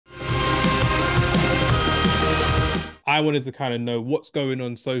I wanted to kind of know what's going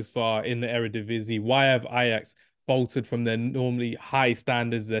on so far in the Eredivisie. Why have Ajax faltered from their normally high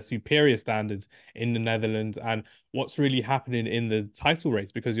standards, their superior standards in the Netherlands, and what's really happening in the title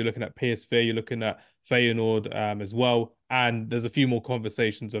race? Because you're looking at PSV, you're looking at Feyenoord as well, and there's a few more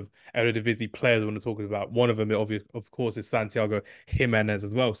conversations of Eredivisie players I want to talk about. One of them, obvious, of course, is Santiago Jimenez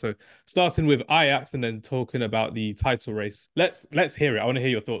as well. So starting with Ajax and then talking about the title race. Let's hear it. I want to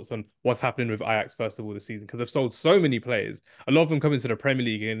hear your thoughts on what's happening with Ajax first of all this season because they've sold so many players. A lot of them come into the Premier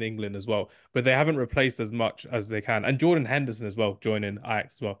League in England as well, but they haven't replaced as much as they can. And Jordan Henderson as well joining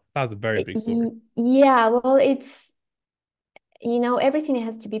Ajax as well. That was a very big story. Yeah, well, it's, everything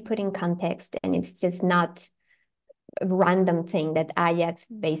has to be put in context, and it's just not a random thing that Ajax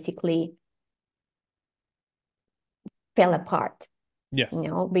basically fell apart, Yes,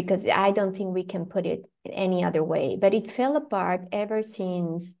 because I don't think we can put it any other way. But it fell apart ever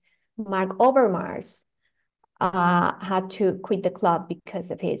since Mark Overmars had to quit the club because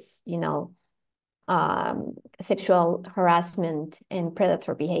of his, sexual harassment and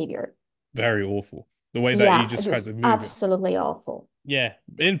predator behavior. very awful. The way that he Yeah, just it tries was to move it. absolutely awful. Yeah,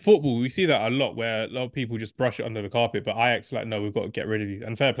 in football, we see that a lot where a lot of people just brush it under the carpet, but Ajax like, no, we've got to get rid of you.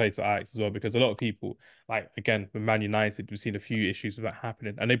 And fair play to Ajax as well, because a lot of people, like again, with Man United, we've seen a few issues with that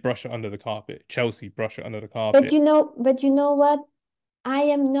happening, and they brush it under the carpet. Chelsea brush it under the But carpet. you know what? I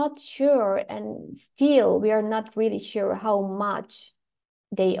am not sure, and still we are not really sure how much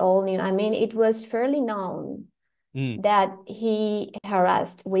they all knew. I mean, it was fairly known Mm, that he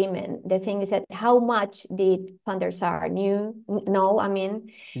harassed women. The thing is that how much did Van der Sar know, I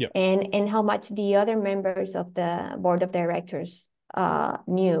mean, yeah, and how much the other members of the board of directors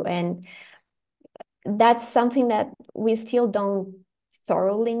knew. And that's something that we still don't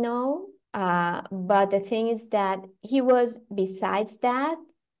thoroughly know. But the thing is that he was, besides that,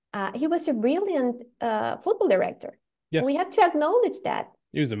 he was a brilliant football director. We yes, have to acknowledge that.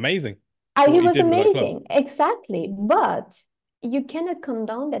 he was amazing for He what he was did with that club. amazing, exactly. But you cannot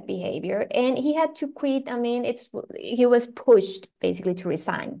condone that behavior, and he had to quit. I mean, he was pushed basically to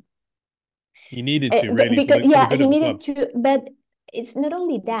resign. He needed to really for Because, the yeah, good he of the needed club. to, but it's not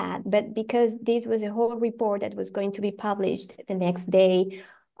only that, but because this was a whole report that was going to be published the next day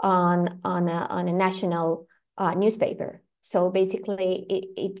on a national newspaper. So basically,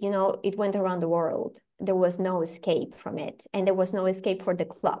 it went around the world. There was no escape from it, and there was no escape for the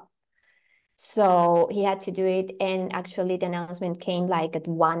club. So he had to do it. And actually, the announcement came like at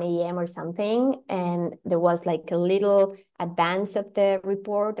 1 a.m. or something. And there was like a little advance of the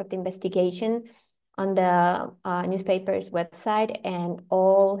report of the investigation on the newspaper's website, and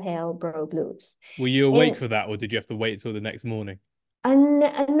all hell broke loose. Were you awake And for that, or did you have to wait till the next morning?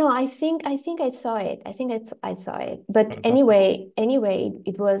 no, I think I saw it. I saw it. But Fantastic. anyway,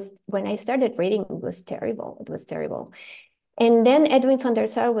 it was, when I started reading, it was terrible. It was terrible. And then Edwin van der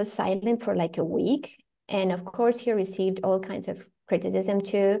Sar was silent for like a week. And of course, he received all kinds of criticism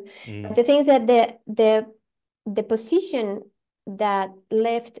too. But Mm. the thing is that the position that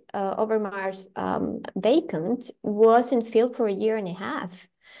left Overmars vacant wasn't filled for a year and a half.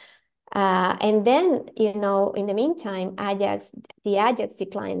 And then, in the meantime, the Ajax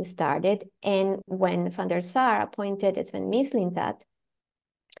decline started. And when Van der Sar appointed Sven Mislintat,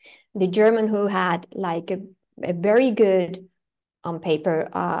 the German who had like a very good on paper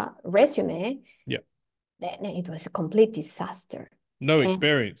resume, Yeah, then it was a complete disaster. no And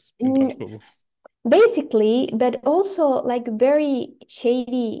experience in Dutch football. basically, but also like very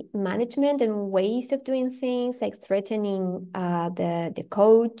shady management and ways of doing things, like threatening the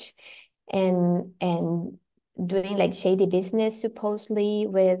coach, and doing like shady business supposedly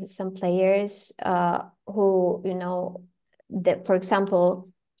with some players who, for example,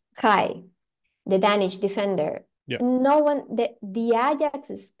 Kai, the Danish defender. Yeah, No one, the Ajax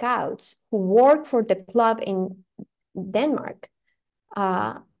scouts who work for the club in Denmark,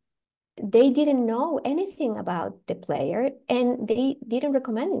 uh, they didn't know anything about the player, and they didn't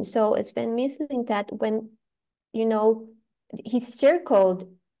recommend him. So it's been missing that when, you know, he circled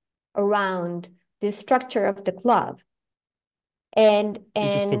around the structure of the club. And you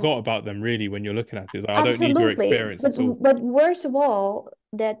just and forgot about them really when you're looking at it. It's like, I don't need your absolutely, experience but at all. worst of all,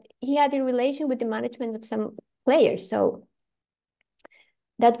 that he had a relation with the management of some players. So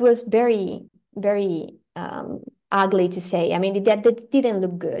that was very, very ugly to say. I mean, that didn't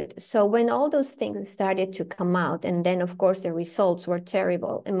look good. So when all those things started to come out, and then of course the results were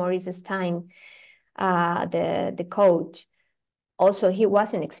terrible. And Maurice Stein, the coach, also he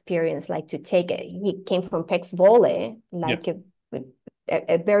wasn't experienced like to take it. He came from Pex Volley, Yeah, like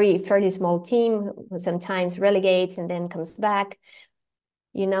a very fairly small team who sometimes relegates and then comes back.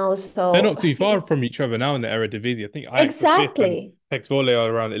 They're So not too far from each other now in the Eredivisie. I think Ajax are fifth and exactly. Pek Zwolle are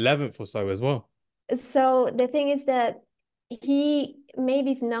around 11th or so as well. So the thing is that he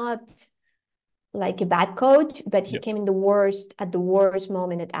maybe is not like a bad coach, but he Yeah, came in the worst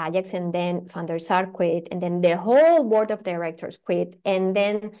moment at Ajax, and then Van der Sar quit, and then the whole board of directors quit, and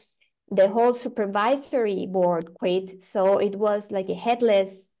then the whole supervisory board quit. So it was like a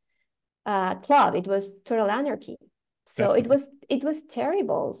headless club. It was total anarchy. So definitely. it was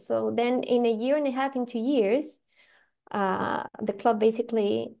terrible. So then in a year and a half, in 2 years, the club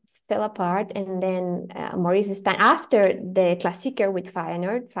basically fell apart. And then Maurice Stein, after the Klassiker with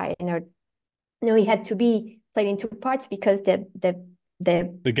Feyenoord, he had to be played in two parts because the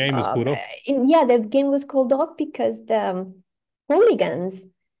The game was called off yeah, the game was called off because the hooligans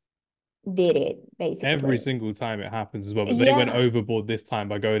did it every basically. single time it happens as well. But they went Yeah, overboard this time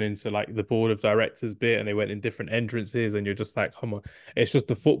by going into like the board of directors bit and they went in different entrances and you're just like, come on, it's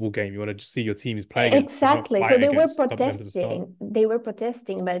just a football game. You want to just see your teams play against each other, not exactly. So fight against them to the start. they were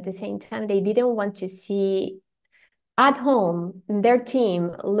protesting, but at the same time, they didn't want to see at home their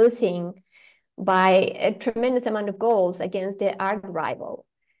team losing by a tremendous amount of goals against their arch rival.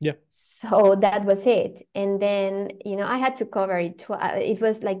 Yeah, So that was it. And then, I had to cover it. It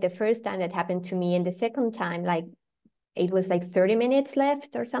was like the first time that happened to me. And the second time, like it was like 30 minutes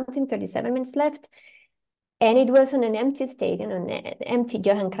left or something, 37 minutes left. And it was on an empty stadium, on an empty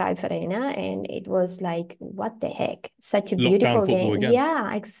Johan Cruyff Arena. And it was like, what the heck? Such a lockdown beautiful football game. again.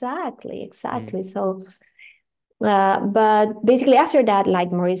 Yeah, exactly, Mm. exactly. So, but basically after that,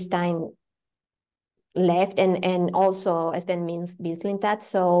 like Maurice Stein left, and also Sven Mislintat.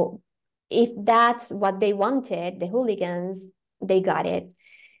 So if that's what they wanted, the hooligans, they got it.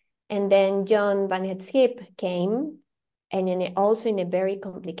 And then John Van Het Schip came, and also in a very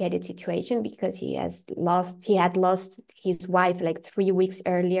complicated situation because he had lost his wife like 3 weeks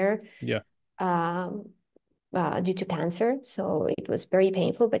earlier, Yeah. um, due to cancer. So it was very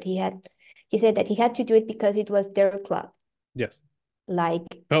painful, but he said that he had to do it because it was their club. Yes. Like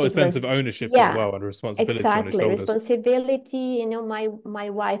Felt a it sense of was, ownership as yeah, well and responsibility on his exactly, shoulders. responsibility. My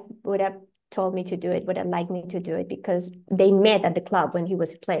wife would have told me to do it, would have liked me to do it because they met at the club when he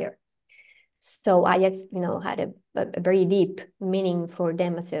was a player. So Ajax, had a very deep meaning for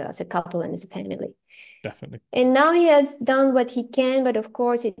them as a couple and as a family. Definitely. And now he has done what he can, but of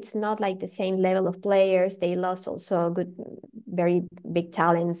course it's not like the same level of players. They lost also good, very big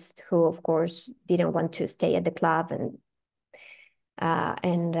talents who, of course, didn't want to stay at the club, and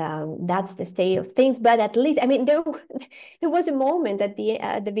that's the state of things. But at least, I mean, there was a moment at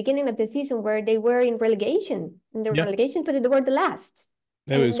the beginning of the season where they were in relegation, Yeah. but they were the last.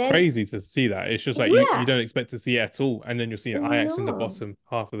 It And was then, crazy to see that. It's just like you yeah, don't expect to see it at all. And then you're seeing Ajax in the no, bottom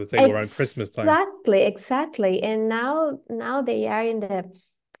half of the table around Christmas time. exactly. And now they are in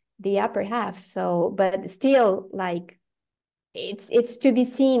the upper half. So, but still, like it's to be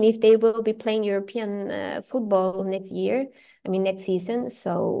seen if they will be playing European football next year. I mean, next season.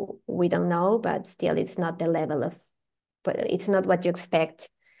 So we don't know, but still, it's not the level of, but it's not what you expect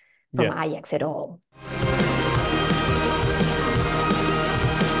from Yeah. Ajax at all.